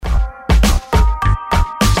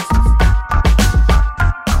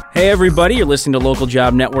Hey everybody, you're listening to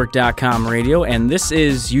localjobnetwork.com radio, and this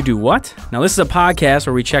is You Do What? Now this is a podcast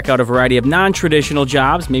where we check out a variety of non-traditional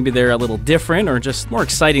jobs. Maybe they're a little different or just more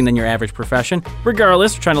exciting than your average profession.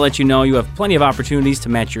 Regardless, we're trying to let you know you have plenty of opportunities to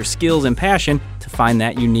match your skills and passion to find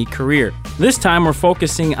that unique career. This time we're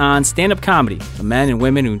focusing on stand-up comedy, the men and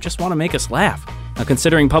women who just want to make us laugh. Now,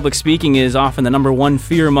 considering public speaking is often the number one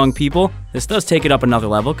fear among people, this does take it up another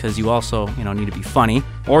level because you also, need to be funny,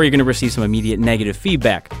 or you're going to receive some immediate negative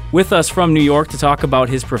feedback. With us from New York to talk about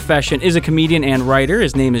his profession is a comedian and writer.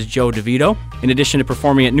 His name is Joe DeVito. In addition to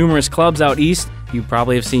performing at numerous clubs out east, you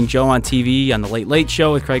probably have seen Joe on TV on The Late Late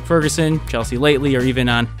Show with Craig Ferguson, Chelsea Lately, or even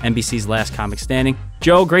on NBC's Last Comic Standing.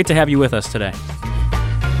 Joe, great to have you with us today.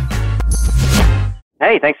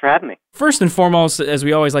 Hey, thanks for having me. First and foremost, as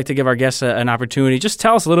we always like to give our guests an opportunity, just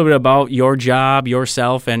tell us a little bit about your job,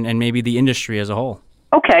 yourself, and maybe the industry as a whole.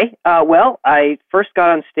 Okay. Well, I first got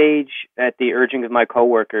on stage at the urging of my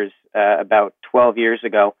coworkers about 12 years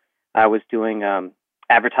ago. I was doing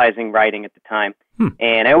advertising writing at the time,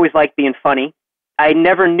 and I always liked being funny. I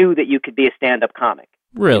never knew that you could be a stand-up comic.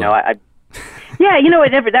 Really? Yeah,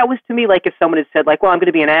 that was to me like if someone had said, like, well, I'm going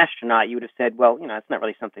to be an astronaut, you would have said, well, it's not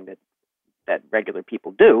really something that regular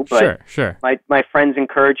people do, but sure. My friends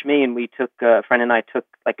encouraged me, and a friend and I took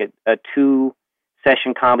like a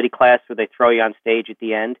 2-session comedy class where they throw you on stage at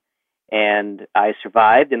the end, and I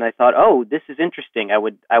survived, and I thought, oh, this is interesting. I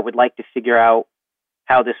would like to figure out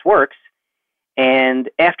how this works. And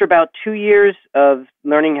after about 2 years of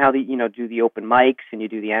learning how to do the open mics and you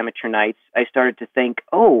do the amateur nights, I started to think,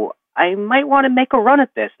 oh, I might want to make a run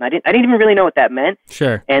at this. And I didn't even really know what that meant.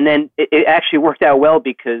 Sure. And then it actually worked out well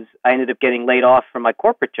because I ended up getting laid off from my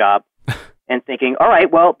corporate job and thinking, all right,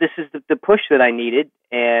 well, this is the push that I needed.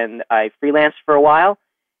 And I freelanced for a while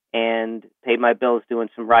and paid my bills doing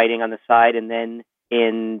some writing on the side. And then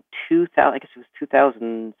in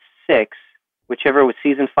 2006, whichever was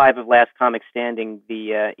season 5 of Last Comic Standing,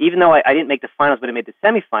 even though I didn't make the finals, but I made the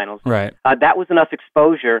semifinals, right. That was enough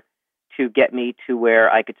exposure to get me to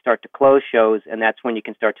where I could start to close shows, and that's when you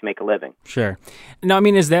can start to make a living. Sure. Now,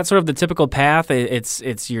 is that sort of the typical path?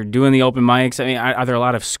 It's you're doing the open mics. Are there a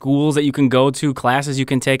lot of schools that you can go to, classes you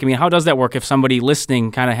can take? How does that work if somebody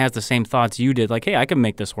listening kind of has the same thoughts you did, like, hey, I can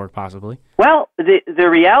make this work possibly? Well, the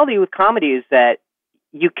reality with comedy is that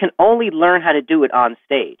you can only learn how to do it on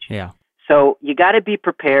stage. Yeah. So you got to be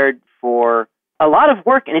prepared for a lot of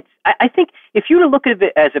work, and I think if you were to look at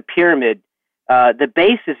it as a pyramid, the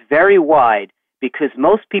base is very wide because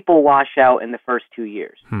most people wash out in the first 2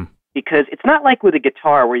 years. Because it's not like with a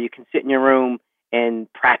guitar where you can sit in your room and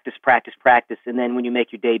practice, and then when you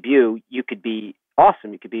make your debut, you could be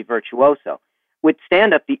awesome. You could be virtuoso. With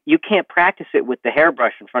stand-up, you can't practice it with the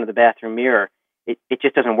hairbrush in front of the bathroom mirror. It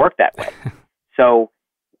just doesn't work that way. So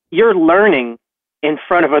you're learning in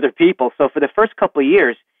front of other people. So for the first couple of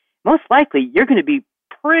years, most likely you're going to be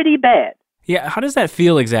pretty bad. Yeah, how does that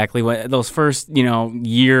feel exactly? Those first,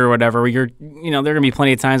 year or whatever, where there are going to be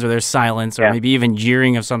plenty of times where there's silence or maybe even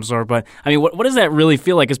jeering of some sort. But what does that really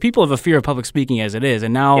feel like? Because people have a fear of public speaking as it is,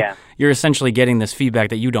 and now you're essentially getting this feedback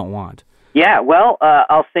that you don't want. Yeah, well,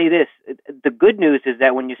 I'll say this: the good news is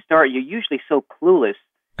that when you start, you're usually so clueless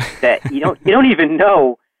that you don't even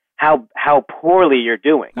know how poorly you're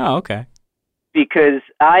doing. Oh, okay. Because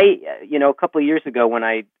a couple of years ago when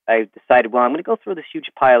I decided, well, I'm going to go through this huge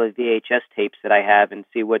pile of VHS tapes that I have and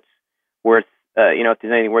see what's worth, if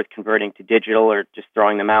there's anything worth converting to digital or just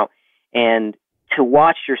throwing them out. And to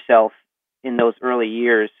watch yourself in those early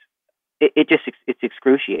years, it's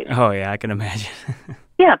excruciating. Oh, yeah, I can imagine.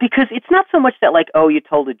 Yeah, because it's not so much that, like, oh, you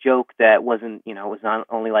told a joke that wasn't, was on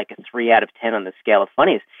only like a 3 out of 10 on the scale of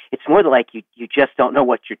funniest. It's more like you just don't know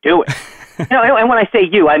what you're doing. And when I say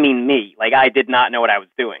you, I mean me. Like, I did not know what I was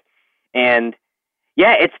doing. And,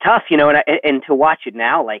 yeah, it's tough, and to watch it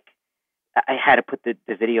now, like, I had to put the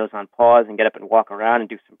videos on pause and get up and walk around and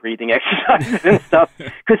do some breathing exercises and stuff.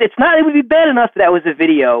 Because it would be bad enough that was a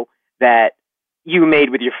video that you made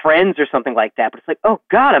with your friends or something like that, but it's like, oh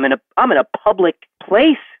God, I'm in a public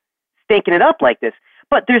place stinking it up like this.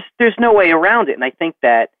 But there's no way around it, and I think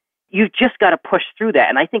that you just got to push through that.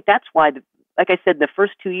 And I think that's why, like I said, the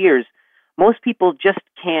first 2 years, most people just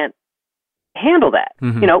can't handle that.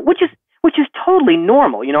 Which is totally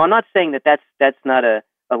normal. I'm not saying that that's not a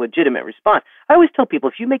legitimate response. I always tell people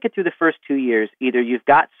if you make it through the first 2 years, either you've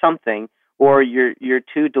got something or you're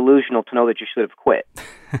too delusional to know that you should have quit.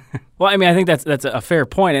 Well, I mean, I think that's a fair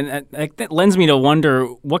point, and that lends me to wonder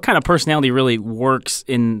what kind of personality really works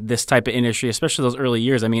in this type of industry, especially those early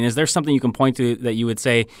years. I mean, is there something you can point to that you would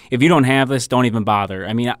say, if you don't have this, don't even bother?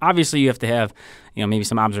 I mean, obviously you have to have, maybe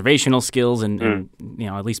some observational skills and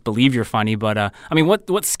at least believe you're funny. But I mean,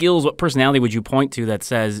 what skills, what personality would you point to that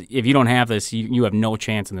says, if you don't have this, you have no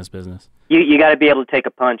chance in this business? You got to be able to take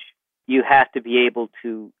a punch. You have to be able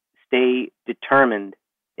to stay determined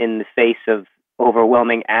in the face of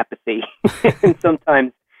overwhelming apathy and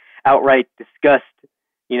sometimes outright disgust.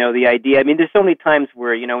 The idea. I mean, there's so many times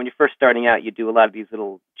where, when you're first starting out, you do a lot of these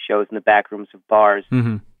little shows in the back rooms of bars.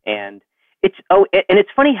 Mm-hmm. And it's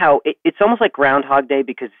funny how it's almost like Groundhog Day,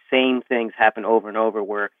 because the same things happen over and over,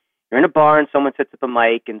 where you're in a bar and someone sets up a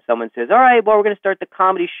mic and someone says, all right, well, we're going to start the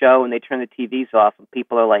comedy show. And they turn the TVs off and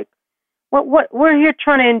people are like, what? We're here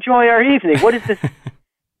trying to enjoy our evening. What is this?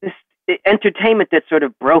 Entertainment that's sort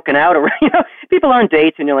of broken out around, people are on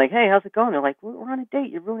dates and you're like, hey, how's it going? They're like, we're on a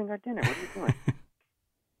date. You're ruining our dinner. What are you doing?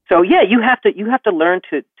 So yeah, you have to learn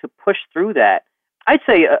to push through that. I'd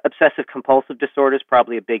say obsessive compulsive disorder is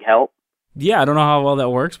probably a big help. Yeah, I don't know how well that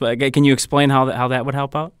works, but can you explain how that would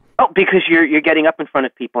help out? Oh, because you're getting up in front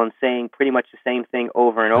of people and saying pretty much the same thing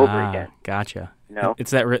over and over again. Gotcha.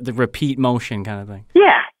 It's that the repeat motion kind of thing.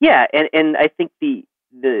 Yeah, and I think the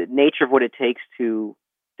nature of what it takes to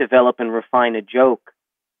develop and refine a joke,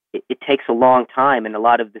 it takes a long time, and a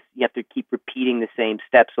lot of this, you have to keep repeating the same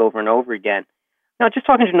steps over and over again. Now, just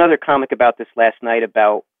talking to another comic about this last night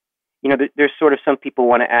about, there's sort of some people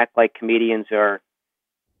want to act like comedians are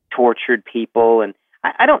tortured people, and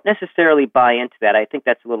I don't necessarily buy into that. I think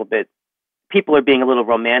that's a little bit, people are being a little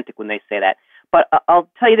romantic when they say that. But I'll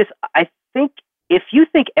tell you this, I think if you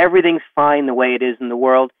think everything's fine the way it is in the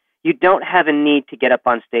world, you don't have a need to get up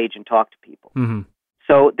on stage and talk to people. Mm-hmm.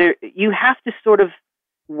 So you have to sort of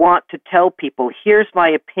want to tell people, here's my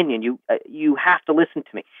opinion. You have to listen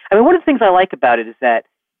to me. I mean, one of the things I like about it is that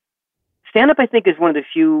stand-up, I think, is one of the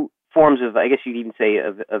few forms of, I guess you'd even say,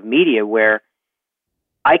 of media where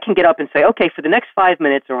I can get up and say, okay, for the next 5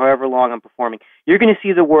 minutes or however long I'm performing, you're going to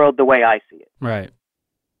see the world the way I see it. Right.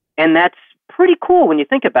 And that's pretty cool when you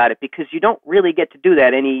think about it, because you don't really get to do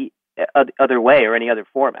that any other way or any other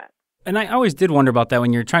format. And I always did wonder about that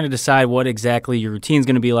when you're trying to decide what exactly your routine's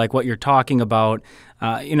going to be like, what you're talking about.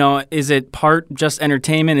 Is it part just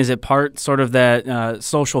entertainment? Is it part sort of that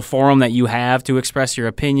social forum that you have to express your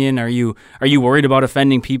opinion? Are you worried about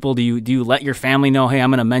offending people? Do you let your family know, hey, I'm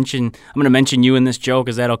going to mention you in this joke?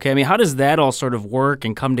 Is that okay? I mean, how does that all sort of work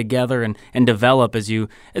and come together and develop as you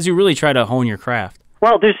really try to hone your craft?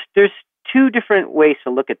 Well, there's two different ways to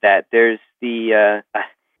look at that. There's the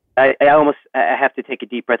I have to take a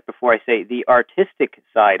deep breath before I say the artistic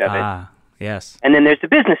side of it. Yes. And then there's the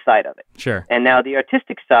business side of it. Sure. And now the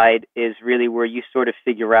artistic side is really where you sort of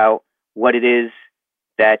figure out what it is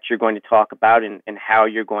that you're going to talk about and how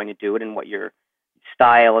you're going to do it and what your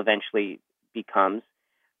style eventually becomes.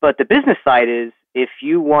 But the business side is, if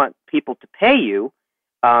you want people to pay you,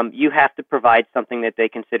 you have to provide something that they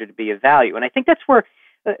consider to be of value. And I think that's where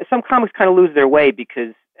some comics kind of lose their way,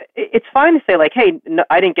 because it's fine to say, like, hey, no,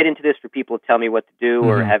 I didn't get into this for people to tell me what to do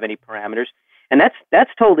or have any parameters. And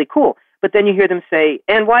that's totally cool. But then you hear them say,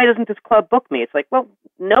 and why doesn't this club book me? It's like, well,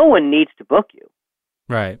 no one needs to book you.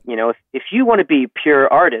 Right. If you want to be a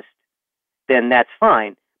pure artist, then that's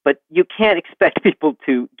fine. But you can't expect people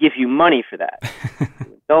to give you money for that, to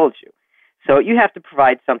indulge you. So you have to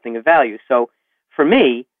provide something of value. So for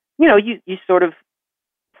me, you sort of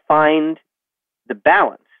find the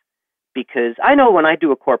balance. Because I know when I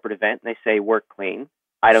do a corporate event and they say work clean,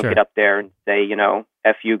 I don't Sure. get up there and say,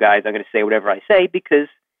 F you guys, I'm going to say whatever I say, because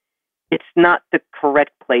it's not the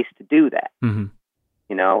correct place to do that. Mm-hmm.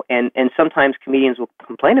 And sometimes comedians will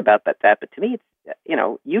complain about that, but to me,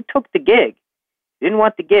 it's, you took the gig. You didn't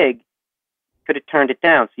want the gig, could have turned it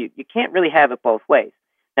down. So you can't really have it both ways.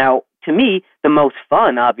 Now, to me, the most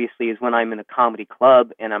fun, obviously, is when I'm in a comedy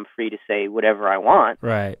club and I'm free to say whatever I want.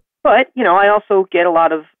 Right. But, I also get a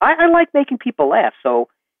lot of, I like making people laugh. So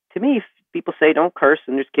to me, if people say don't curse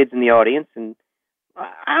and there's kids in the audience, and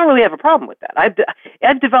I don't really have a problem with that.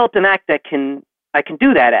 I've developed an act that I can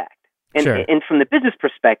do that act. And, Sure. and from the business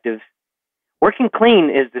perspective, working clean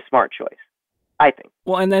is the smart choice, I think.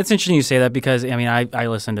 Well, and that's interesting you say that, because, I mean, I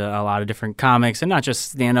listen to a lot of different comics, and not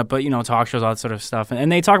just stand-up, but, talk shows, all that sort of stuff.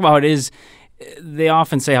 And they talk about how it is, they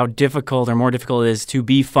often say how difficult or more difficult it is to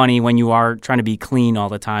be funny when you are trying to be clean all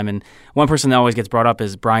the time. And one person that always gets brought up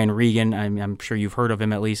is Brian Regan. I'm sure you've heard of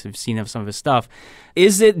him, at least. You've seen some of his stuff.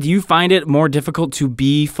 Do you find it more difficult to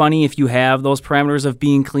be funny if you have those parameters of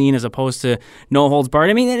being clean as opposed to no holds barred?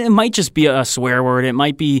 I mean, it might just be a swear word. It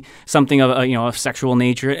might be something of a sexual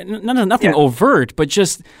nature. Nothing overt, but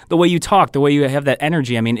just the way you talk, the way you have that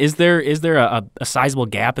energy. I mean, is there a sizable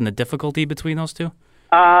gap in the difficulty between those two?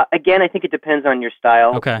 Again, I think it depends on your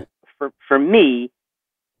style. Okay. For me,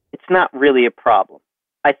 it's not really a problem.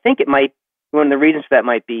 I think it might. One of the reasons for that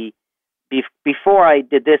might be before I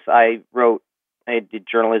did this, I did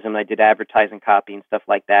journalism, I did advertising copy and stuff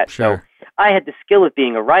like that. Sure. So I had the skill of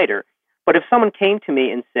being a writer. But if someone came to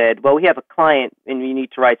me and said, "Well, we have a client and we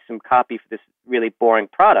need to write some copy for this really boring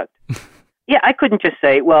product," yeah, I couldn't just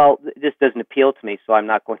say, "Well, this doesn't appeal to me, so I'm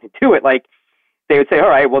not going to do it." Like, they would say, "All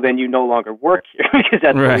right, well, then you no longer work here because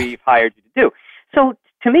that's what we've hired you to do." So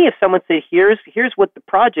to me, if someone said, here's what the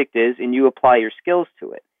project is, and you apply your skills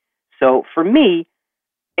to it. So for me,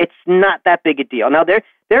 it's not that big a deal. Now, there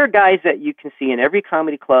are guys that you can see in every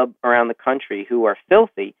comedy club around the country who are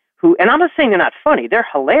filthy, and I'm not saying they're not funny, they're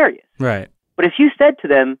hilarious. Right. But if you said to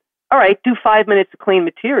them, "All right, do 5 minutes of clean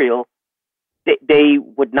material," they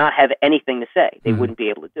would not have anything to say. They wouldn't be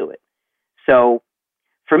able to do it. So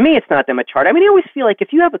for me, it's not that much harder. I mean, I always feel like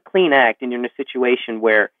if you have a clean act and you're in a situation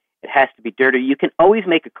where it has to be dirty, you can always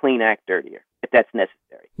make a clean act dirtier if that's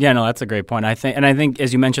necessary. Yeah, no, that's a great point. I think,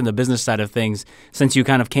 as you mentioned, the business side of things, since you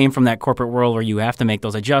kind of came from that corporate world where you have to make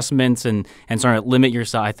those adjustments and sort of limit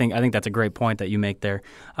yourself, I think that's a great point that you make there.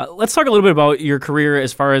 Let's talk a little bit about your career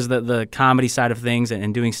as far as the comedy side of things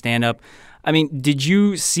and doing stand-up. I mean, did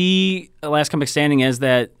you see Last Comic Standing as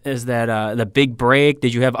that the big break?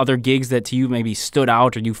 Did you have other gigs that to you maybe stood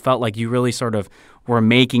out, or you felt like you really sort of were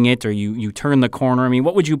making it, or you turned the corner? I mean,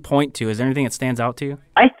 what would you point to? Is there anything that stands out to you?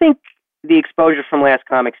 I think the exposure from Last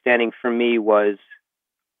Comic Standing for me was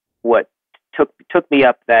what took me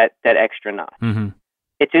up that extra notch. Mm-hmm.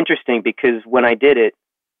 It's interesting because when I did it,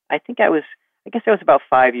 I guess I was about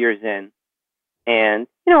 5 years in. And,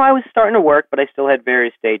 I was starting to work, but I still had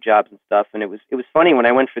various day jobs and stuff. And it was funny when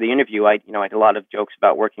I went for the interview, I had a lot of jokes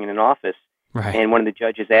about working in an office. Right. And one of the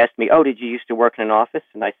judges asked me, "Oh, did you used to work in an office?"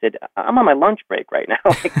 And I said, "I'm on my lunch break right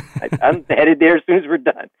now. I'm headed there as soon as we're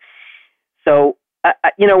done." So,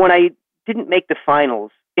 when I didn't make the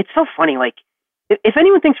finals, it's so funny. Like, if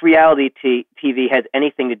anyone thinks reality TV has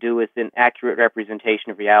anything to do with an accurate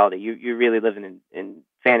representation of reality, you're really living in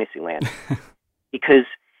fantasy land. Because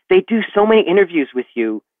they do so many interviews with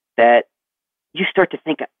you that you start to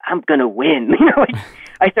think, "I'm going to win."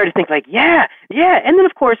 I started to think like, yeah. And then,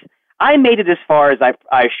 of course, I made it as far as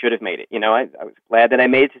I should have made it. I was glad that I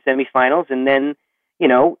made it to semifinals. And then,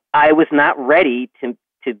 I was not ready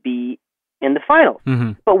to be in the finals.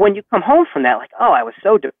 Mm-hmm. But when you come home from that, like, oh, I was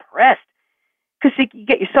so depressed because you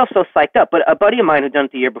get yourself so psyched up. But a buddy of mine who'd done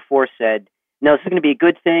it the year before said, "No, this is going to be a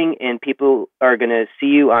good thing, and people are going to see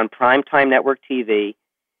you on primetime network TV,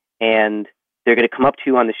 and they're going to come up to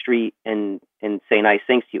you on the street and say nice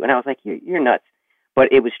things to you." And I was like, you're nuts.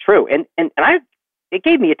 But it was true. And it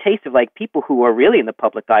gave me a taste of like people who are really in the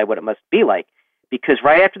public eye, what it must be like. Because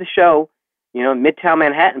right after the show, Midtown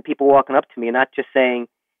Manhattan, people walking up to me and not just saying,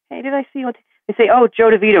 "Hey, did I see you?" They say, "Oh,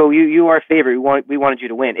 Joe DeVito, you are our favorite. We wanted you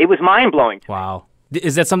to win." It was mind-blowing to me. Wow.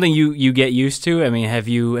 Is that something you get used to? I mean, have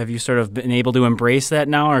you sort of been able to embrace that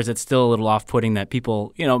now, or is it still a little off-putting that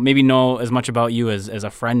people, maybe know as much about you as a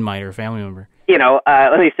friend might or a family member?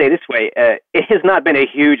 Let me say it this way: it has not been a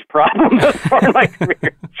huge problem thus far in my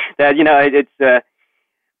career. That it's,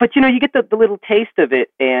 but you get the little taste of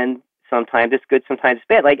it, and sometimes it's good, sometimes it's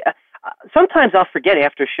bad. Like sometimes I'll forget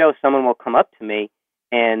after a show, someone will come up to me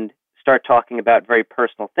and start talking about very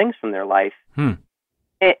personal things from their life,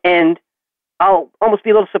 and I'll almost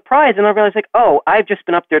be a little surprised, and I'll realize, like, oh, I've just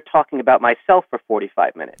been up there talking about myself for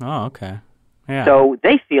 45 minutes. Oh, okay. Yeah. So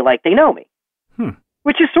they feel like they know me,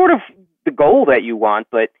 which is sort of the goal that you want,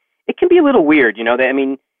 but it can be a little weird,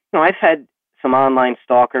 I've had some online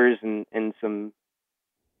stalkers and some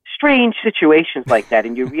strange situations like that,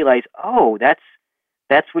 and you realize, oh,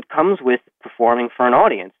 that's what comes with performing for an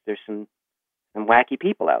audience. There's some wacky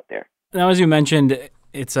people out there. Now, as you mentioned,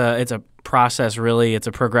 it's a process, really. It's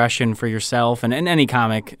a progression for yourself and any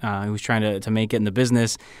comic who's trying to make it in the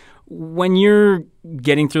business. When you're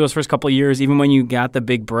getting through those first couple of years, even when you got the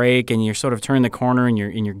big break and you're sort of turning the corner and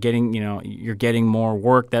you're getting more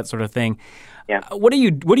work, that sort of thing. Yeah. What do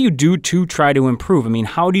you do to try to improve? I mean,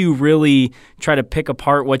 how do you really try to pick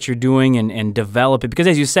apart what you're doing and develop it? Because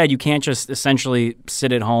as you said, you can't just essentially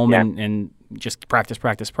sit at home and just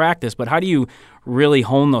practice, but how do you really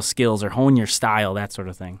hone those skills or hone your style, that sort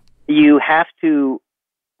of thing? You have to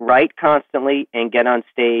write constantly and get on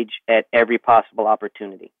stage at every possible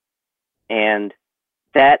opportunity. And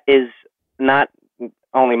that is not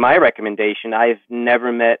only my recommendation. I've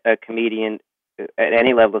never met a comedian at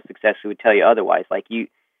any level of success who would tell you otherwise. Like,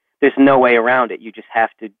 there's no way around it. You just have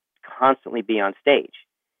to constantly be on stage.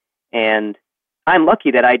 And I'm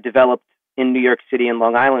lucky that I developed in New York City and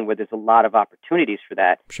Long Island, where there's a lot of opportunities for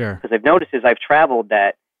that. Sure. Because I've noticed as I've traveled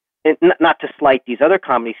that, not to slight these other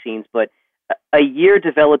comedy scenes, but a year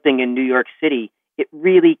developing in New York City, it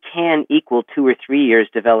really can equal 2 or 3 years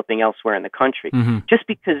developing elsewhere in the country, just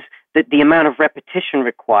because the amount of repetition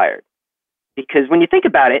required. Because when you think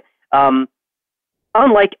about it,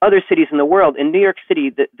 unlike other cities in the world, in New York City,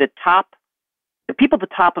 the people at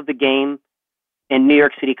the top of the game in New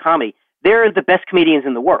York City comedy, they're the best comedians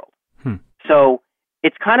in the world. So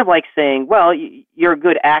it's kind of like saying, well, you're a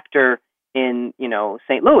good actor in,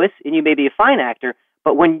 St. Louis, and you may be a fine actor,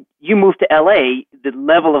 but when you move to LA, the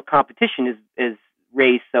level of competition is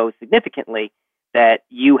raised so significantly that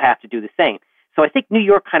you have to do the same. So I think New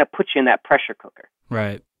York kind of puts you in that pressure cooker.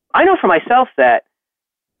 Right. I know for myself that,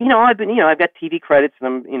 I've got TV credits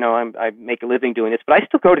and I make a living doing this, but I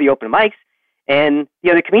still go to the open mics, and the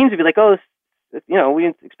other comedians would be like, oh, we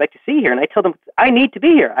didn't expect to see you here. And I tell them, I need to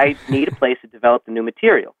be here. I need a place to develop the new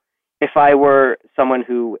material. If I were someone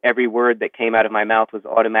who every word that came out of my mouth was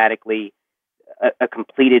automatically a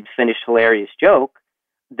completed, finished, hilarious joke,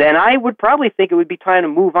 then I would probably think it would be time to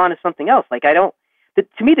move on to something else. Like, to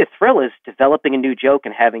me, the thrill is developing a new joke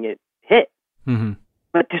and having it hit. Mm-hmm.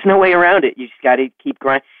 But there's no way around it. You just got to keep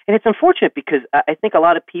grinding. And it's unfortunate because I think a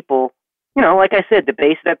lot of people, like I said, the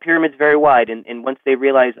base of that pyramid is very wide. And once they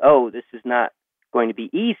realize, oh, this is not going to be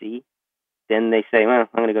easy, then they say, well, I'm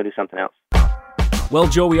going to go do something else. Well,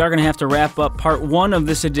 Joe, we are going to have to wrap up part 1 of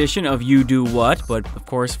this edition of You Do What, but of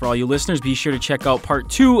course, for all you listeners, be sure to check out part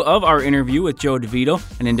 2 of our interview with Joe DeVito,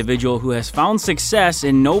 an individual who has found success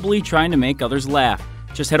in nobly trying to make others laugh.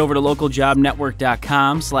 Just head over to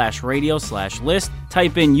localjobnetwork.com/radio/list,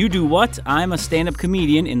 type in You Do What, I'm a stand-up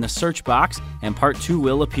comedian in the search box, and part 2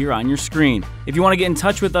 will appear on your screen. If you want to get in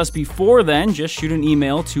touch with us before then, just shoot an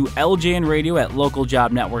email to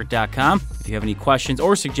ljnradio@localjobnetwork.com if you have any questions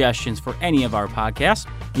or suggestions for any of our podcasts.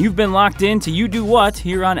 You've been locked in to You Do What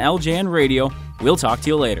here on LJN Radio. We'll talk to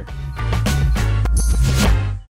you later.